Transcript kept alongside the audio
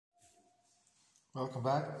Welcome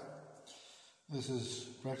back. This is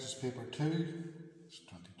practice paper 2. It's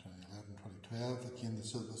 2012. Again, the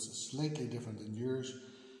syllabus is slightly different than yours,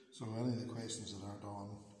 so any of the questions that aren't on,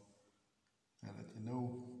 I'll let you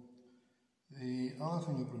know. The other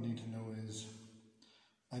thing that we need to know is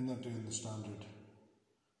I'm not doing the standard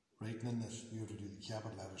writing in this. You have to do the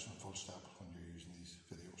capital letters and full stop when you're using these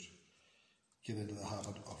videos. Get into the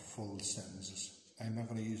habit of full sentences. I'm not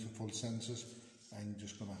going to use the full sentences. I'm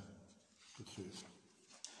just going to go through it.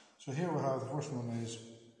 So here we have the first one is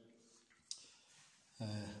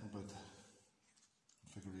about the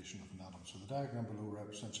configuration of an atom. So the diagram below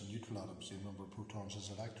represents a neutral atom, same number of protons as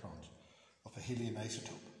electrons, of a helium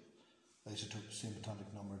isotope. Isotope, same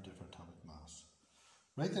atomic number, different atomic mass.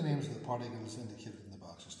 Write the names of the particles indicated in the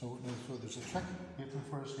boxes. So there's a trick waiting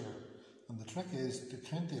for us here. And the trick is to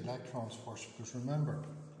count the electrons first, because remember,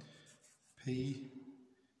 P,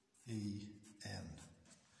 E, N.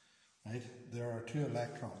 Right? There are 2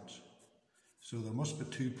 electrons. So there must be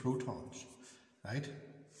 2 protons. Right?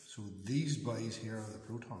 So these boys here are the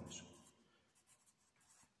protons.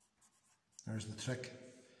 There's the trick.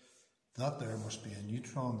 That there must be a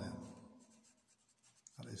neutron then.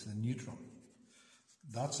 That is the neutron.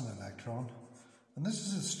 That's an electron. And this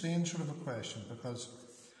is a strange sort of a question because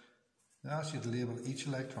they ask you to label each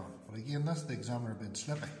electron. But again, that's the examiner being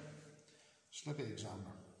slippy. Slippy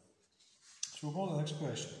examiner. So we'll go to the next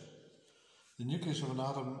question. The nucleus of an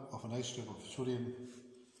atom of an isotope of sodium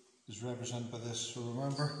is represented by this. So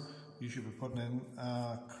remember, you should be putting in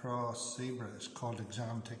a cross zebra. It's called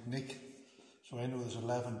exam technique. So I know there's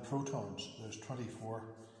 11 protons. There's 24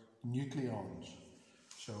 nucleons.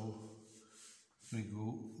 So we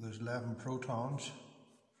go, there's 11 protons.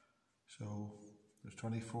 So there's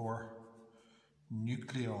 24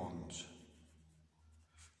 nucleons,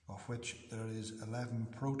 of which there is 11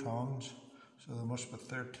 protons. So there must be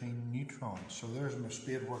 13 neutrons. So there's my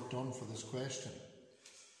spade work done for this question.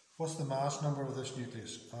 What's the mass number of this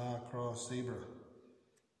nucleus? Cross zebra.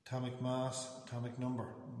 Atomic mass, atomic number,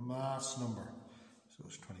 mass number. So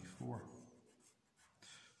it's 24.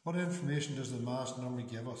 What information does the mass number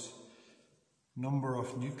give us? Number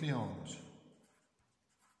of nucleons.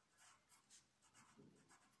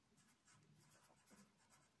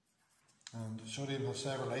 And sodium has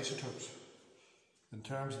several isotopes. In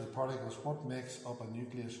terms of the particles, what makes up a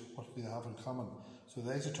nucleus? What do they have in common? So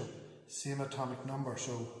the isotope, same atomic number.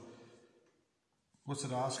 So what's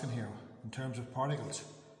it asking here? In terms of particles,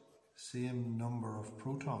 same number of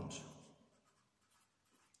protons.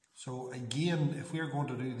 So again, if we're going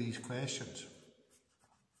to do these questions,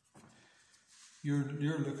 you're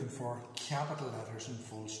looking for capital letters and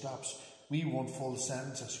full stops. We want full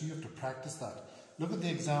sentences, so you have to practice that. Look at the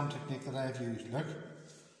exam technique that I've used. Look,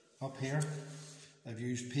 up here, I've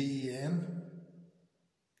used PEN.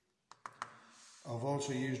 I've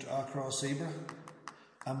also used across zebra.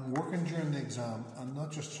 I'm working during the exam. I'm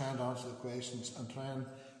not just trying to answer the questions. I'm trying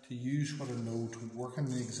to use what I know to work in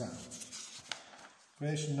the exam.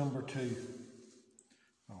 Question number 2,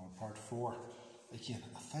 part 4. Again,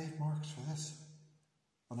 5 marks for this.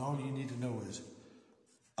 And all you need to know is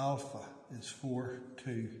alpha is 4,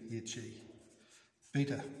 2, HE.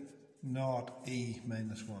 Beta, naught, E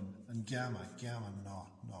minus 1. And gamma, naught,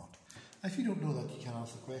 naught. If you don't know that, you can't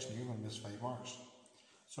answer the question. You're going to miss 5 marks.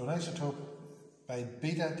 So an isotope by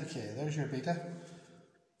beta decay. There's your beta.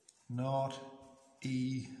 Naught,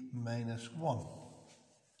 E minus 1.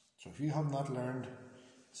 So if you have not learned,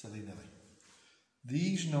 silly nilly.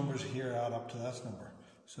 These numbers here add up to that number.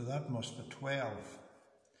 So that must be 12.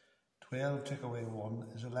 12 take away 1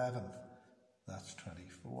 is 11. That's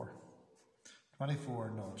 24.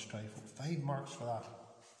 24, no, it's 24. 5 marks for that.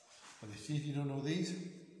 But you see, if you don't know these,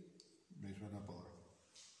 might as well not bother.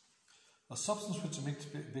 A substance which emits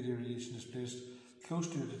beta radiation is placed close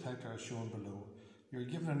to a detector as shown below. You're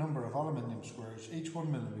given a number of aluminium squares, each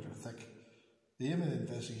 1 millimeter thick. The aim of the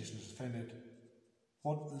investigation is to find out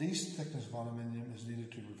what least thickness of aluminium is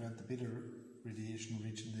needed to prevent the beta radiation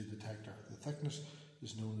reaching the detector. The thickness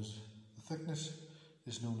is known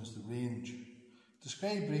as the range.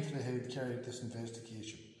 Describe briefly how you carried out this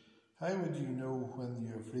investigation. How would you know when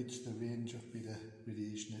you have reached the range of beta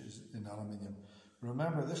radiation in aluminium?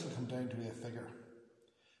 Remember, this will come down to a figure,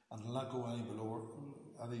 and it will not go any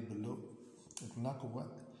below. It will not go.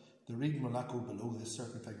 The reading will not go below this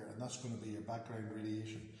certain figure, and that's going to be your background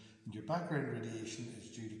radiation. And your background radiation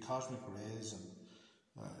is due to cosmic rays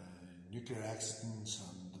and nuclear accidents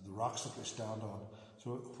and the rocks that we stand on.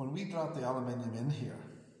 So when we drop the aluminium in here,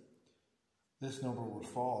 this number will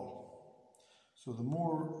fall. So the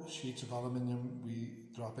more sheets of aluminium we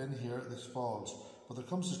drop in here, this falls. But there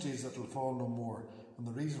comes a stage that will fall no more. and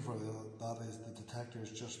the reason for that is the detector is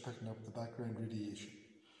just picking up the background radiation.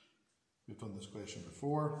 We've done this question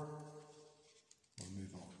before. We'll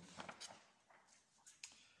move on.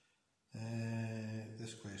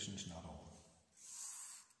 This question's not on.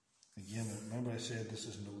 Again, remember I said this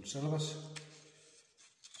is an old syllabus,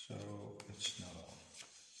 so it's not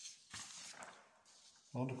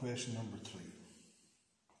on. On to question number 3.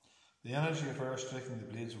 The energy of air striking the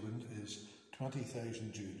blades of wind is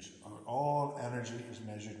 20,000 joules, or all energy is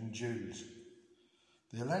measured in joules.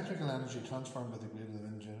 The electrical energy transformed by the blade of the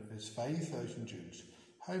wind is 5,000 joules.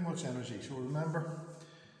 How much energy? So remember,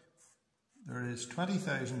 there is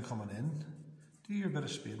 20,000 coming in. Do your bit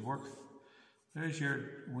of spade work. There's your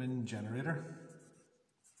wind generator.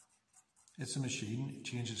 It's a machine. It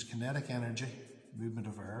changes kinetic energy, movement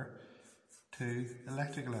of air, to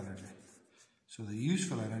electrical energy. So the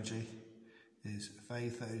useful energy is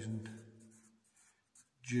 5,000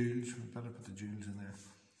 joules. We better put the joules in there.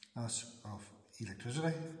 That's of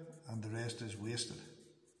electricity, and the rest is wasted.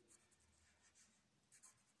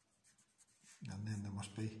 And then there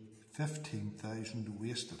must be 15,000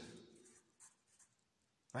 wasted.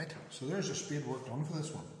 Right, so there's a spade work done for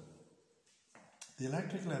this one. The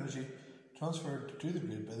electrical energy transferred to the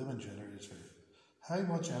grid by the wind generator is 5. How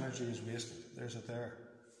much energy is wasted? There's it there.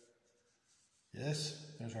 Yes,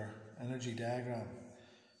 there's our energy diagram.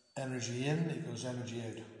 Energy in equals energy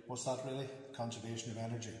out. What's that really? Conservation of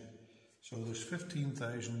energy. So there's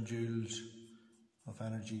 15,000 joules of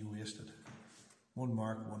energy wasted. 1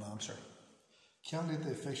 mark, 1 answer. Calculate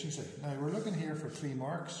the efficiency. Now we're looking here for 3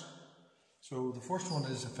 marks. So the first one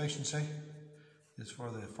is efficiency. Is for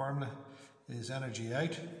the formula is energy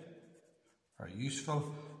out, or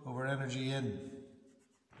useful, over energy in.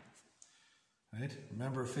 Right?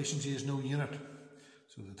 Remember, efficiency is no unit.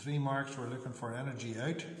 So the 3 marks we're looking for energy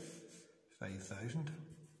out, 5,000,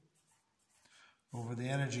 over the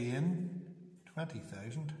energy in,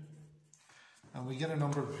 20,000, and we get a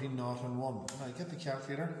number between 0 and 1. Now get the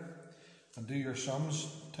calculator and do your sums,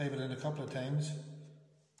 type it in a couple of times.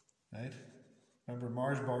 Right? Remember,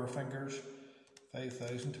 Mars bar fingers,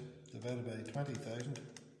 5,000 divided by 20,000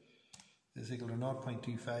 is equal to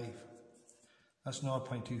 0.25. That's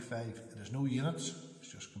 0.25. It has no units,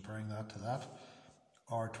 it's just comparing that to that,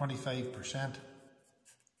 or 25%.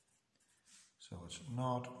 So it's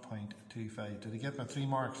 0.25. Did I get my 3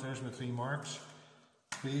 marks? There's my 3 marks.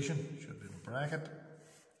 Equation, should be in a bracket.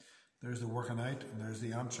 There's the working out, and there's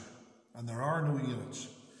the answer. And there are no units.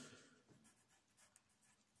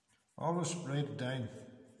 Always write it down.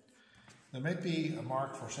 There might be a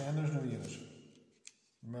mark for saying there's no units.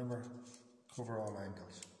 Remember, cover all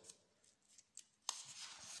angles.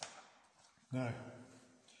 Now,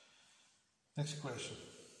 next question.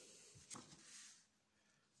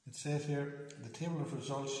 It says here, the table of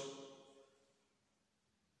results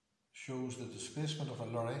shows the displacement of a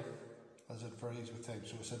lorry as it varies with time.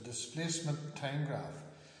 So it's a displacement time graph.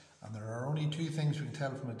 And there are only 2 things we can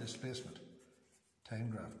tell from a displacement time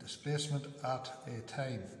graph. Displacement at a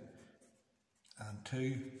time. And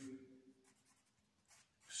 2,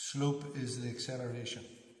 slope is the acceleration.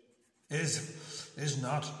 Is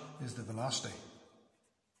not the velocity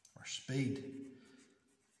or speed.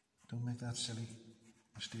 Don't make that silly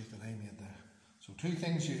mistake that I made there. So 2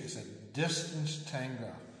 things here is a distance time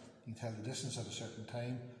graph. You can tell the distance at a certain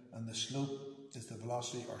time, and the slope is the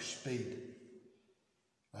velocity or speed.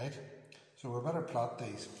 Right? So we better plot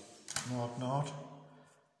these. 0, 0.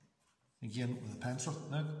 Again with a pencil.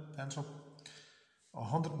 No, pencil.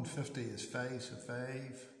 150 is 5, so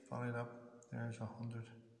 5, follow it up. There's 100.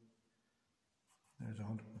 There's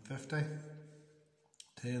 150.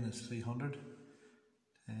 10 is 300.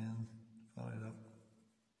 10, follow it up.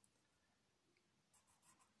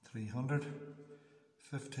 300.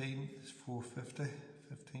 15 is 450.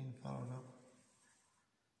 15, follow it up.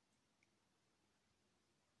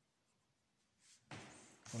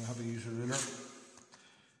 I'm going to have to use a ruler.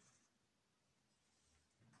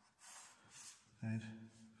 Right,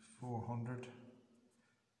 400,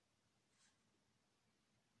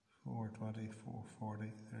 420,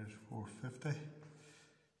 440, there's 450,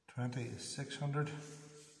 20 is 600.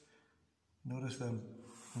 Notice them,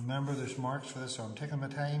 remember there's marks for this, so I'm taking my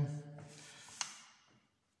time.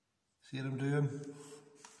 See what I'm doing? I'm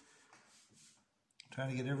trying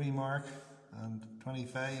to get every mark, and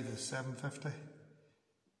 25 is 750.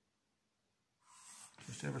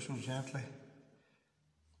 Just ever so gently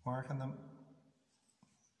marking them.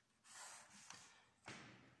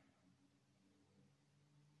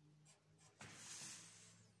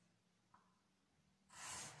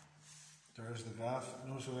 There's the graph.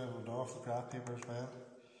 Notice I leveled off the graph paper as well.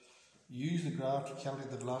 use the graph to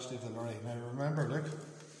calculate the velocity of the lorry. Now remember, look,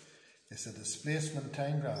 it's a displacement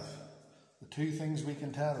time graph. The two things we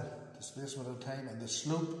can tell, displacement of time and the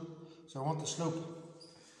slope. So I want the slope.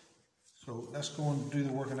 So let's go and do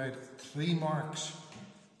the working out. 3 marks.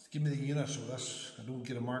 Give me the unit, so that's, I don't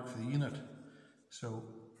get a mark for the unit. So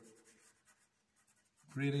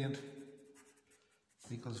gradient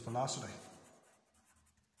equals velocity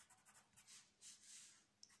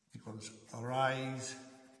equals a rise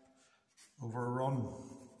over a run.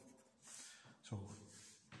 So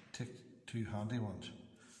take 2 handy ones.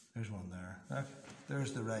 There's one there. Look,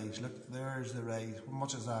 there's the rise. Look, there's the rise. How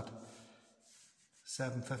much is that?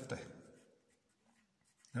 750.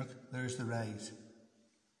 Look, there's the rise.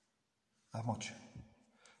 That much.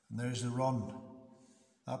 And there's the run.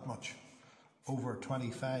 That much. Over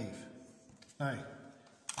 25. Now,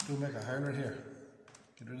 don't make a howler here.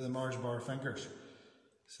 Get rid of the Mars bar fingers.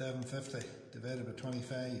 750 divided by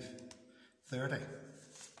 25. 30.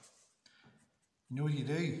 You know what you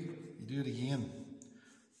do? You do it again.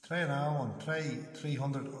 Try another one. Try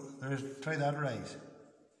 300. Try that rise.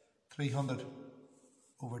 300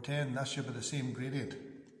 over 10. That should be the same gradient.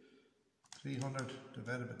 300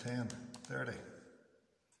 divided by 10. 30.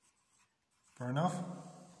 Fair enough?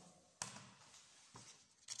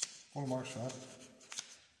 Full marks for that.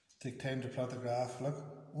 Take time to plot the graph. Look,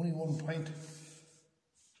 only 1 point.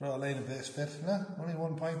 Draw a line of best fit. No, only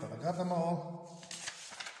 1 point, but I got them all.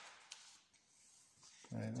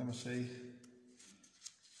 Right, let me see.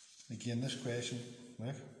 Again, this question,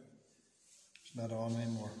 look, it's not on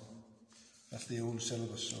anymore. That's the old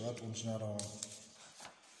syllabus, so that one's not on.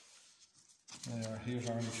 There, here's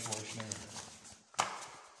Arnie Schwarzenegger.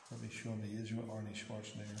 Probably showing the age of Arnie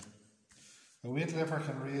Schwarzenegger. A weightlifter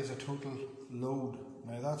can raise a total load.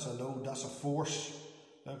 Now that's a load, that's a force.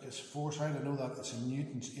 Look, it's force. How do I know that? It's in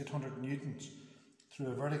newtons, 800 newtons, through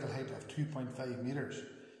a vertical height of 2.5 metres.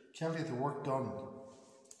 Calculate the work done.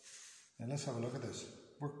 Now let's have a look at this.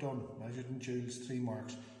 Work done, measured in joules, 3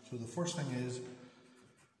 marks. So the first thing is,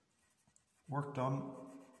 work done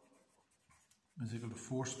is equal to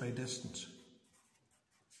force by distance.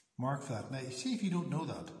 Mark that. Now, see, if you don't know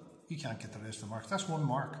that, you can't get the rest of the marks. That's 1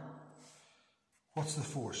 mark. What's the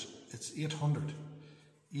force? It's 800.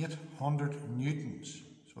 800 newtons.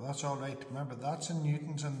 So that's all right. Remember, that's in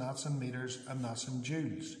newtons and that's in meters and that's in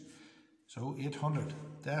joules. So 800,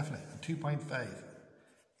 definitely. And 2.5.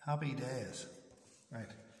 Happy days. Right.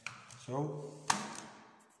 So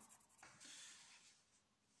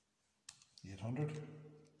 800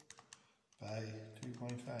 by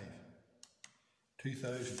 2.5.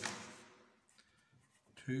 2000.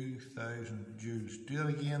 2000 joules. Do that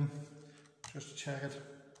again, just to check it.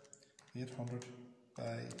 800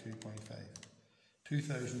 by 2.5.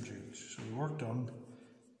 2000 joules. So the work done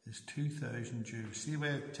is 2000 joules. See the way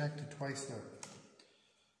I checked it twice there.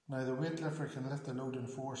 Now the weightlifter can lift the load in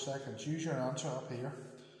 4 seconds. Use your answer up here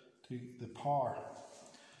to the power.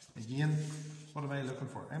 Again, what am I looking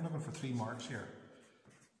for? I'm looking for 3 marks here.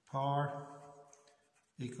 Power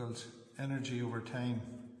equals energy over time.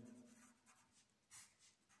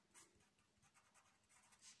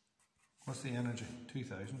 What's the energy?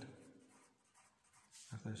 2000.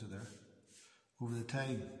 If there's it there. Over the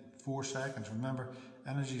time, 4 seconds. Remember,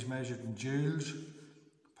 energy is measured in joules.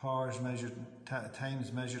 Power is measured, time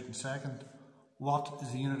is measured in second. Watt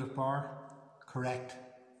is the unit of power. Correct.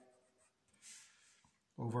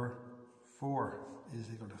 Over 4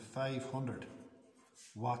 is equal to 500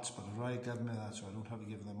 watts, but I've already given me that, so I don't have to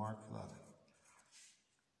give them a mark for that.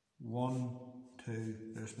 1, 2,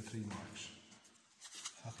 there's my 3 marks.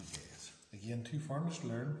 Happy days. Again, 2 formulas to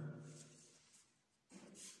learn.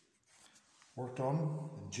 Work done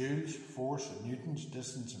in joules, force in newtons,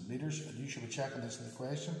 distance in metres, and you should be checking this in the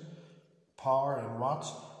question. Power in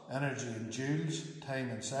watts, energy in joules, time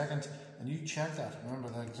in seconds, and you check that. Remember,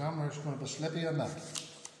 the examiner is going to be slippy on that.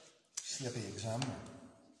 Slippy examiner.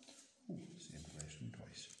 Oh, same question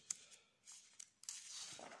twice.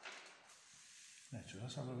 Right, so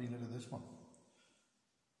let's have a wee look at this one.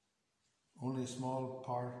 Only a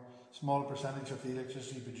small percentage of the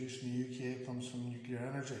electricity produced in the UK comes from nuclear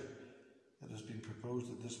energy. It has been proposed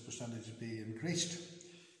that this percentage be increased.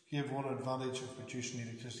 Give one advantage of producing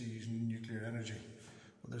electricity using nuclear energy.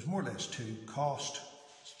 Well, there's more or less 2. Cost,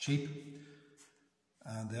 it's cheap,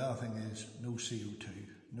 and the other thing is no CO2,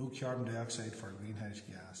 no carbon dioxide for greenhouse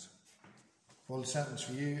gas. Full sentence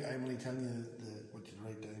for you, I'm only telling you what you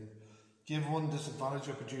write down. Give one disadvantage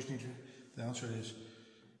of producing electricity. The answer is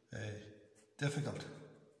difficult.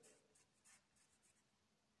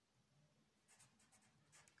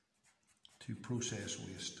 To process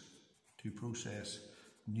waste, to process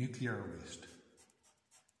nuclear waste.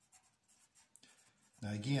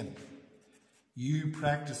 Now again, you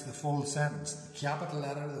practice the full sentence, the capital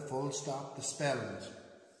letter, the full stop, the spellings.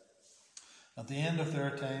 At the end of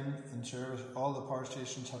their time in service, all the power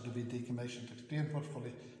stations have to be decommissioned. Explain what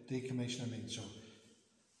fully decommissioning means. So,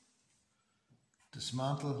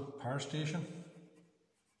 dismantle power station.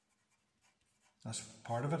 That's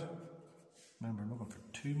part of it. Remember, I'm looking for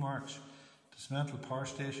 2 marks. Dismantle power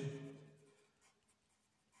station.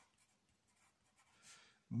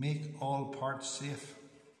 Make all parts safe.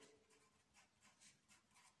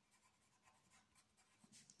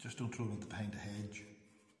 Just don't throw them behind the hedge.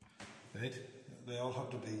 Right? They all have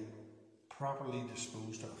to be properly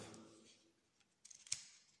disposed of.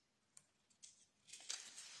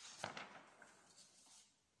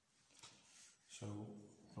 So,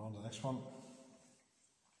 on to the next one.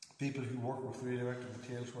 People who work with radioactive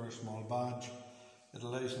materials wear a small badge. It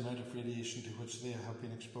allows the amount of radiation to which they have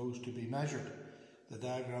been exposed to be measured. The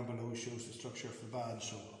diagram below shows the structure of the badge.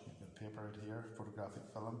 So, you've got paper out here, photographic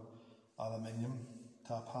film, aluminium,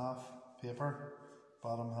 top half, paper,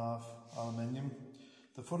 bottom half, aluminium.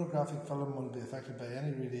 The photographic film will be affected by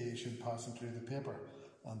any radiation passing through the paper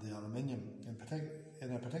and the aluminium.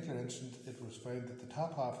 In a particular instance, it was found that the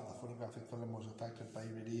top half of the photographic film was affected by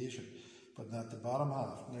radiation, but not the bottom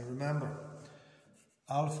half. Now remember,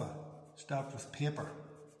 alpha stopped with paper,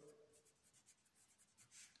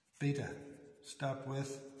 beta stopped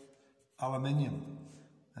with aluminium,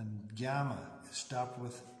 and gamma is stopped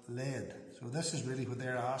with lead. So this is really what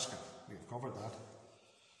they're asking. We've covered that.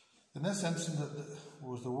 In this instance,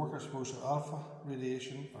 was the worker exposed to alpha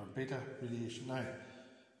radiation or beta radiation? Now,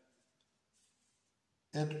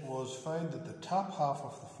 it was found that the top half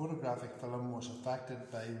of the photographic film was affected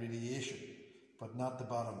by radiation, but not the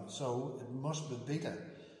bottom. So it must be beta,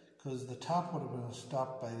 because the top would have been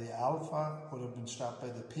stopped by the alpha, would have been stopped by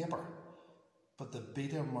the paper, but the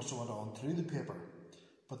beta must have went on through the paper.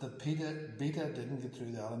 But the beta didn't get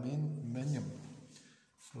through the aluminium.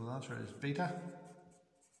 So the answer is beta.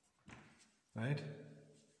 Right?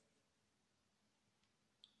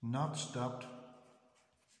 Not stopped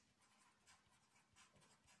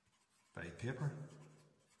by paper.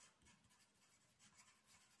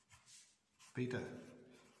 Beta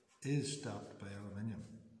is stopped by aluminium.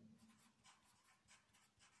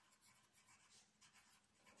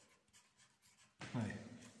 Now,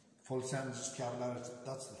 full sentences, capital letters,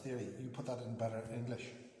 that's the theory. You put that in better English.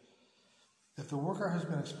 If the worker has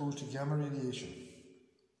been exposed to gamma radiation,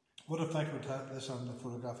 what effect would have this on the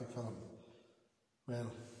photographic film?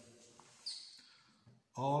 Well,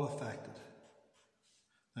 all affected.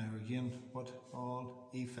 Now again, what? All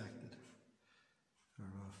affected. Or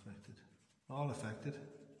affected. All affected.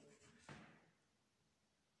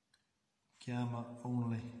 Gamma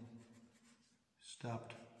only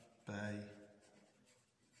stopped by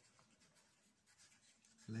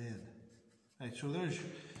lead. Right, so there's,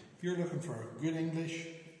 you're looking for good English.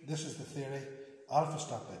 This is the theory. Alpha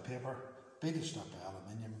stopped by paper, beta stopped by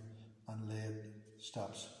aluminium, and lead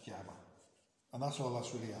stops gamma. And that's all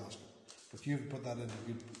that's really asking. But you've put that into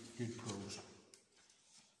good prose.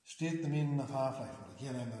 State the meaning of half-life. Well,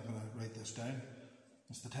 again, I'm not going to write this down.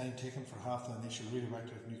 It's the time taken for half the initial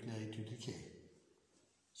radioactive nuclei to decay.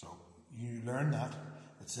 So, you learn that.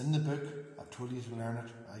 It's in the book. I've told you to learn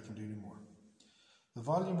it. I can do no more. The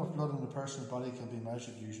volume of blood in a person's body can be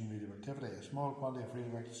measured using radioactivity. A small quantity of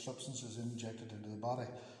radioactive substance is injected into the body.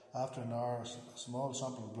 After an hour, a small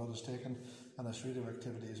sample of blood is taken and its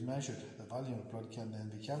radioactivity is measured. The volume of blood can then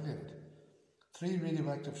be calculated. 3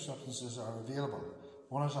 radioactive substances are available.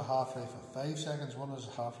 One has a half-life of 5 seconds, one has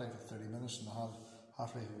a half-life of 30 minutes, and a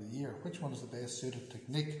half-life of a year. Which one is the best suited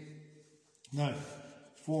technique? Now,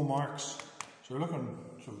 4 marks. So we're looking,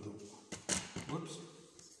 so the, whoops.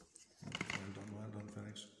 Well done,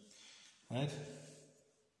 Felix. Right?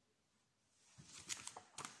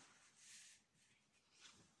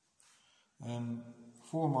 And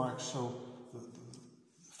 4 marks, so the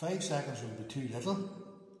 5 seconds will be too little.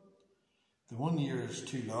 The 1 year is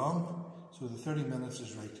too long, so the 30 minutes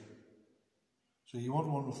is right. So you want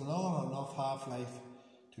one with long enough half-life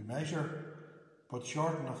to measure, but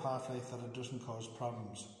short enough half-life that it doesn't cause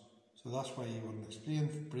problems. So that's why you wouldn't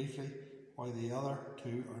explain briefly why the other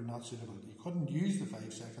 2 are not suitable. You couldn't use the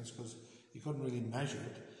 5 seconds because you couldn't really measure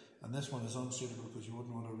it, and this one is unsuitable because you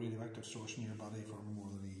wouldn't want a radioactive source in your body for more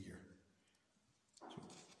than a year.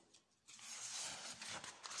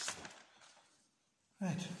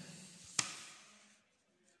 Right.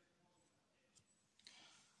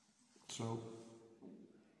 So,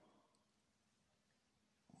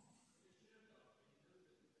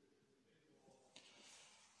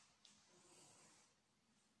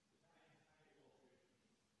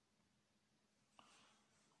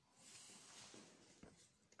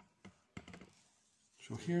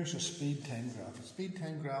 So here's a speed time graph. A speed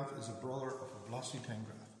time graph is a brother of a velocity time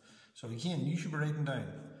graph. So again, you should be writing down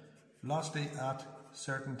velocity at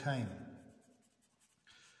certain time.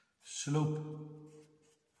 Slope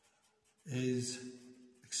is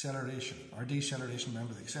acceleration or deceleration.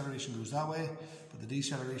 Remember, the acceleration goes that way, but the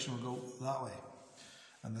deceleration will go that way.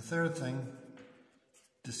 And the third thing,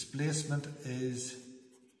 displacement is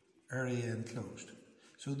area enclosed.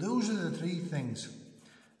 So those are the three things.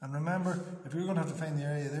 And remember, if you're going to have to find the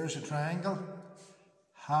area, there's a triangle,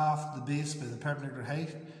 half the base by the perpendicular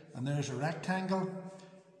height, and there's a rectangle,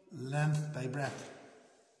 length by breadth.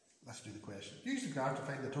 Let's do the question. Use the graph to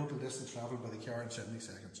find the total distance travelled by the car in 70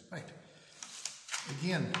 seconds. Right.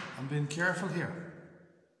 Again, I'm being careful here.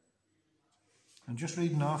 I'm just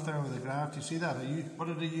reading off there with the graph. Do you see that? What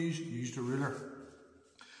did I use? I used a ruler.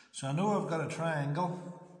 So I know I've got a triangle,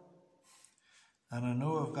 and I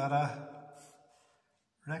know I've got a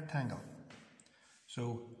rectangle.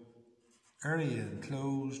 So area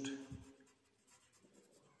enclosed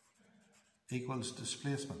equals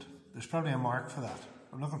displacement. There's probably a mark for that.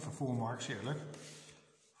 I'm looking for 4 marks here, look.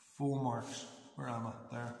 4 marks. Where am I?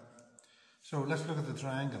 There. So let's look at the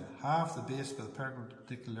triangle. Half the base by the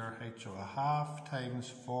perpendicular height. So a half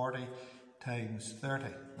times 40 times 30.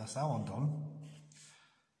 That's that one done.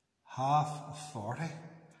 Half of 40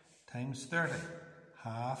 times 30.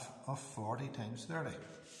 Half of 40 times 30.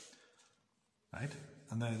 Right?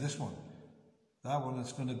 And now this one. That one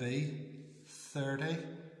is going to be 30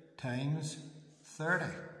 times 30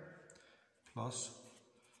 plus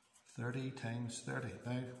 30 times 30.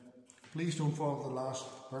 Now, please don't fall to the last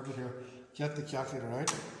hurdle here. Get the calculator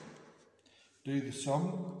out. Do the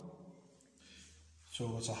sum.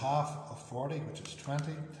 So it's a half of 40, which is 20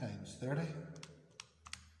 times 30,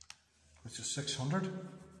 which is 600.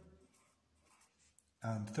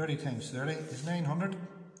 And 30 times 30 is 900.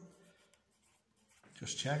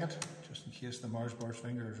 Just check it, just in case the Mars bar's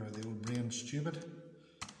fingers or the old brain's stupid.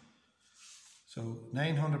 So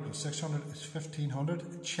 900 plus 600 is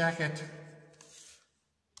 1500. Check it.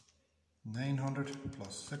 900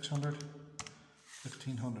 plus 600,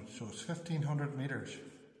 1500. So it's 1500 metres.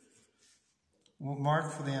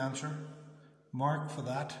 Mark for the answer. Mark for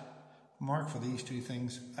that. Mark for these two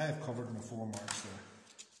things. I have covered my 4 marks there.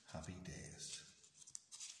 Happy days.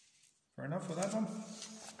 Fair enough for that one?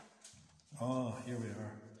 Oh, here we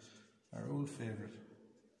are. Our old favourite.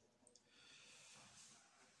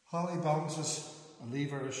 Holly balances, a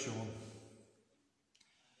lever is shown.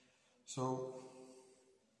 So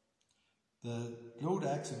the load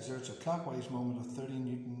X exerts a clockwise moment of 30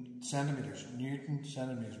 Newton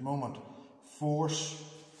centimetres moment. Force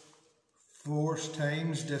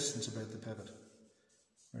times distance about the pivot.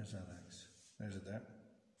 Where's that X? There's it there.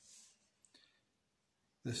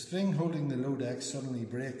 The string holding the load X suddenly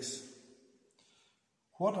breaks.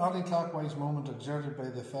 What anti-clockwise moment exerted by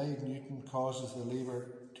the 5 Newton causes the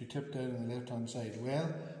lever to tip down on the left hand side?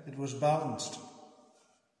 Well, it was balanced.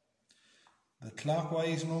 The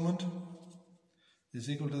clockwise moment is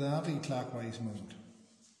equal to the anti-clockwise moment,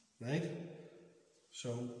 right?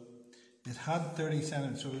 So it had 30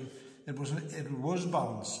 centimeters, so it was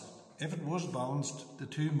balanced. If it was balanced, the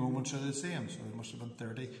two moments are the same, so it must have been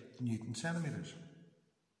 30 Newton centimeters.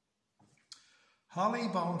 Holly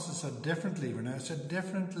balances a different lever. Now it's a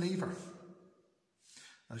different lever,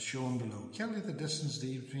 as shown below. Calculate the distance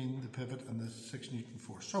d between the pivot and the 6 Newton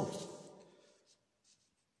force. So,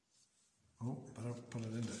 better put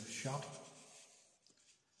it into shot.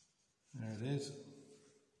 There it is.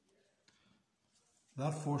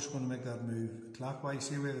 That force is going to make that move clockwise.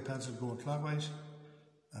 See where the pencil is going clockwise?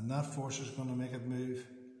 And that force is going to make it move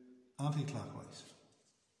anti-clockwise.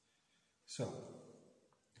 So,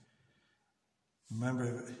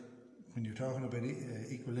 remember, when you're talking about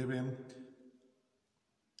equilibrium,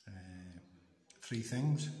 3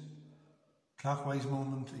 things. Clockwise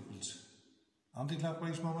moment equals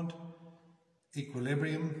anti-clockwise moment,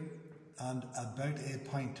 equilibrium, and about a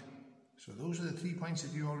point. So those are the 3 points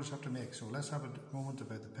that you always have to make. So let's have a moment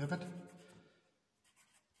about the pivot.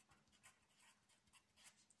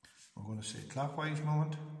 We're going to say clockwise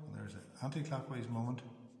moment, and there's an anti-clockwise moment,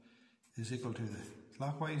 is equal to the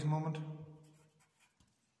clockwise moment.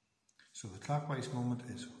 So the clockwise moment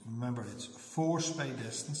is, remember, it's force by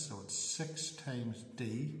distance, so it's 6 times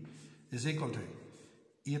d is equal to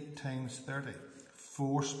 8 times 30.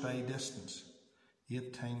 Force by distance,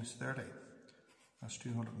 8 times 30. That's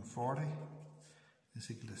 240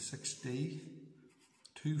 is equal to 6d.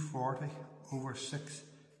 240 over 6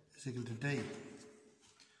 is equal to d.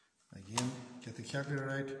 Again, get the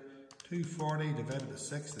calculator out. 240 divided by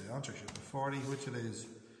 6, the answer should be 40, which it is.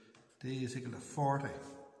 D is equal to 40.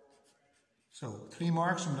 So 3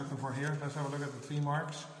 marks I'm looking for here. Let's have a look at the 3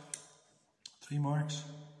 marks. 3 marks.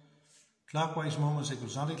 Clockwise moments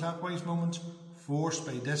equals anti-clockwise moments. Force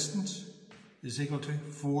by distance is equal to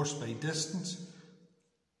force by distance.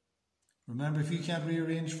 Remember, if you can't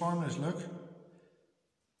rearrange formulas, look.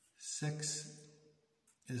 6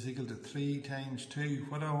 is equal to 3 times 2.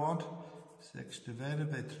 What do I want? 6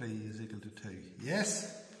 divided by 3 is equal to 2.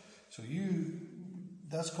 Yes? So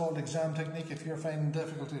that's called exam technique if you're finding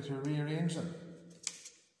difficulty to rearrange them.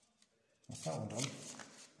 That's that one done.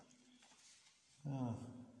 Oh.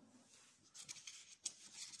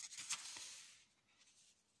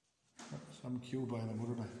 Some cube on a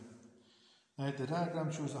motorbike. Now the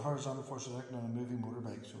diagram shows the horizontal forces acting on a moving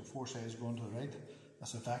motorbike. So force A is going to the right.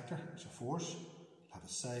 That's a vector. It's a force. It'll have a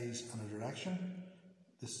size and a direction.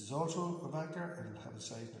 This is also a vector. It'll have a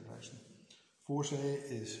size and a direction. Force A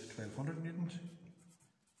is 1200 newtons. So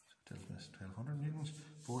it tells me it's 1200 newtons.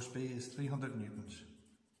 Force B is 300 newtons.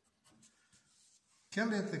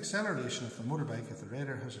 Calculate the acceleration of the motorbike if the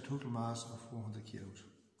rider has a total mass of 400 kilos.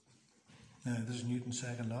 Now this is Newton's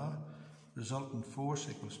second law. Resultant force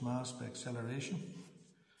equals mass by acceleration.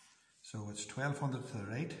 So it's 1200 to the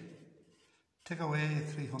right. Take away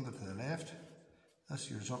 300 to the left. That's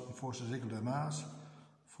your resultant force is equal to mass.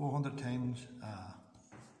 400 times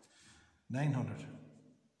 900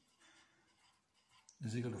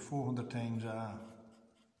 is equal to 400 times so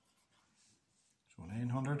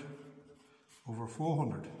 900 over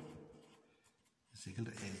 400 is equal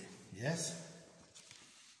to A. Yes?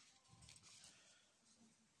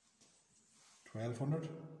 1200.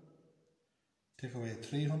 Take away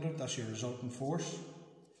 300, that's your resultant force.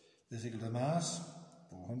 Is equal to mass,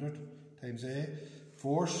 400 times A.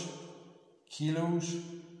 Force, kilos,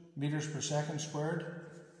 meters per second squared.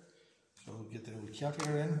 So we'll get the old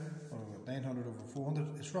calculator in. Or 900 over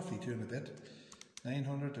 400, it's roughly 2 and a bit.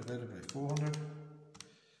 900 divided by 400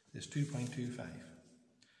 is 2.25.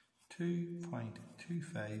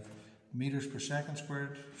 2.25 meters per second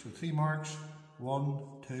squared. So 3 marks.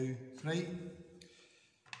 1, 2, 3.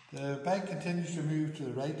 The bike continues to move to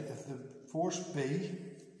the right if the force B,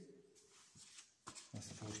 that's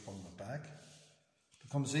the force pulling it back,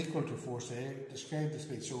 becomes equal to force A. Describe the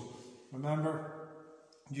speed. So remember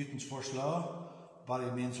Newton's first law, body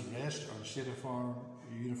remains at rest or in a state of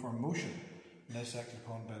uniform motion unless acted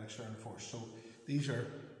upon by an external force. So these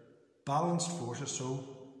are balanced forces, so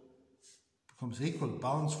becomes equal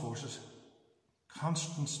balanced forces,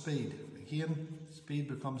 constant speed. Again, speed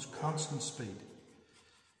becomes constant speed.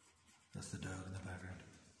 That's the dog in the background.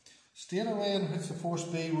 State a way in which the force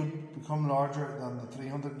B would become larger than the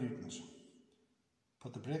 300 newtons.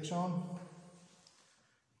 Put the brakes on.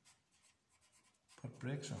 Put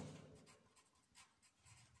brakes on.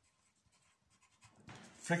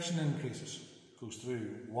 Friction increases. Goes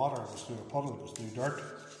through water, goes through a puddle, goes through dirt.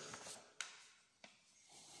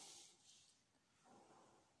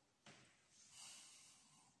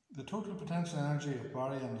 The total potential energy of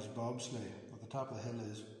Barry and his bobsleigh at the top of the hill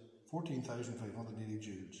is 14,580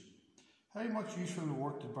 joules. How much useful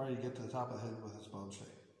work did Barry get to the top of the hill with his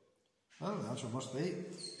bobsleigh? Well, the answer must be,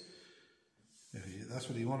 if that's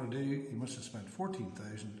what he wanted to do, he must have spent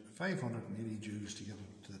 14,580 joules to get him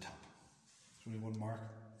to the top. It's only 1 mark.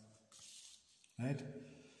 Right?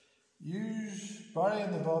 Barry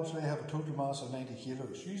and the bobsleigh have a total mass of 90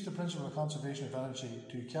 kilos. Use the principle of conservation of energy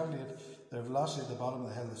to calculate their velocity at the bottom of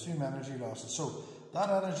the hill. Assume energy losses. So that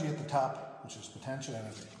energy at the top, which is potential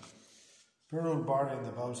energy, poor old Barry and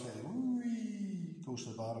the bobsleigh goes to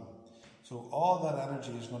the bottom. So all that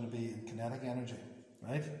energy is going to be in kinetic energy,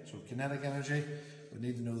 right? So kinetic energy, we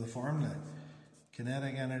need to know the formula.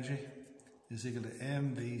 Kinetic energy is equal to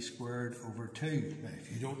mv squared over 2. Now,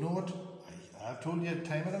 if you don't know it, I've told you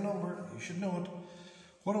time and a number, you should know it.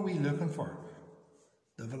 What are we looking for?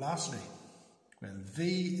 The velocity. Well,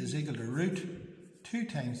 v is equal to root 2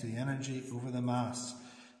 times the energy over the mass.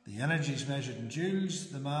 The energy is measured in joules,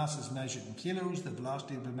 the mass is measured in kilos, the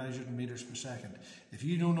velocity will be measured in meters per second. If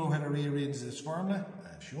you don't know how to rearrange this formula,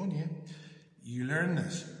 I've shown you, you learn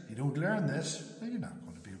this. If you don't learn this, well, you're not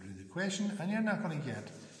going to be able to do the question and you're not going to get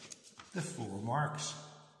the 4 marks.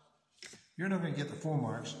 You're not going to get the 4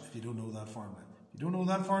 marks if you don't know that formula. If you don't know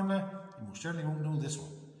that formula, you most certainly won't know this one.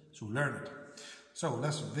 So learn it. So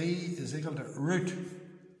let's V is equal to root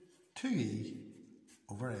 2E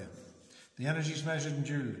over M. The energy is measured in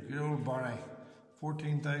joule. Good old Barry,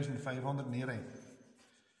 14,580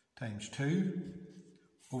 times 2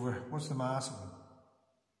 over, what's the mass of them?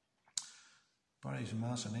 Barry's a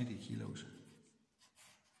mass of 90 kilos.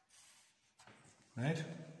 Right?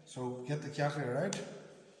 So get the calculator out.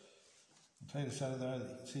 I'll try to set it there.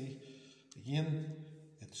 You can see, again,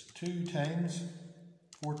 It's 2 times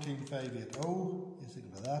 14,580 is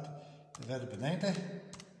equal to that, divided by 90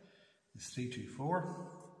 is 324,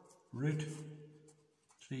 root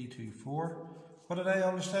 324. What did I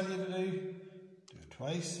always tell you to do? Do it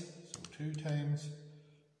twice, so 2 times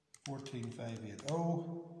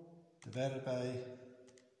 14,580 divided by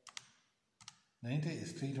 90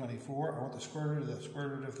 is 324. I want the square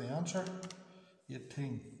root of the answer,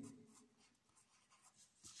 18.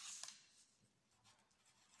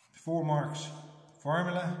 4 marks.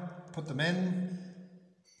 Formula, put them in.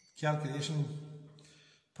 Calculation,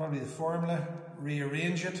 probably the formula,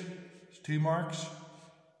 rearrange it. It's 2 marks.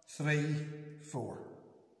 3, 4.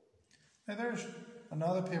 Now there's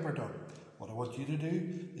another paper done. What I want you to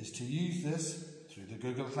do is to use this through the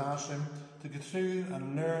Google Classroom to go through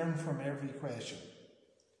and learn from every question.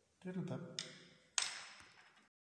 Doodle pip.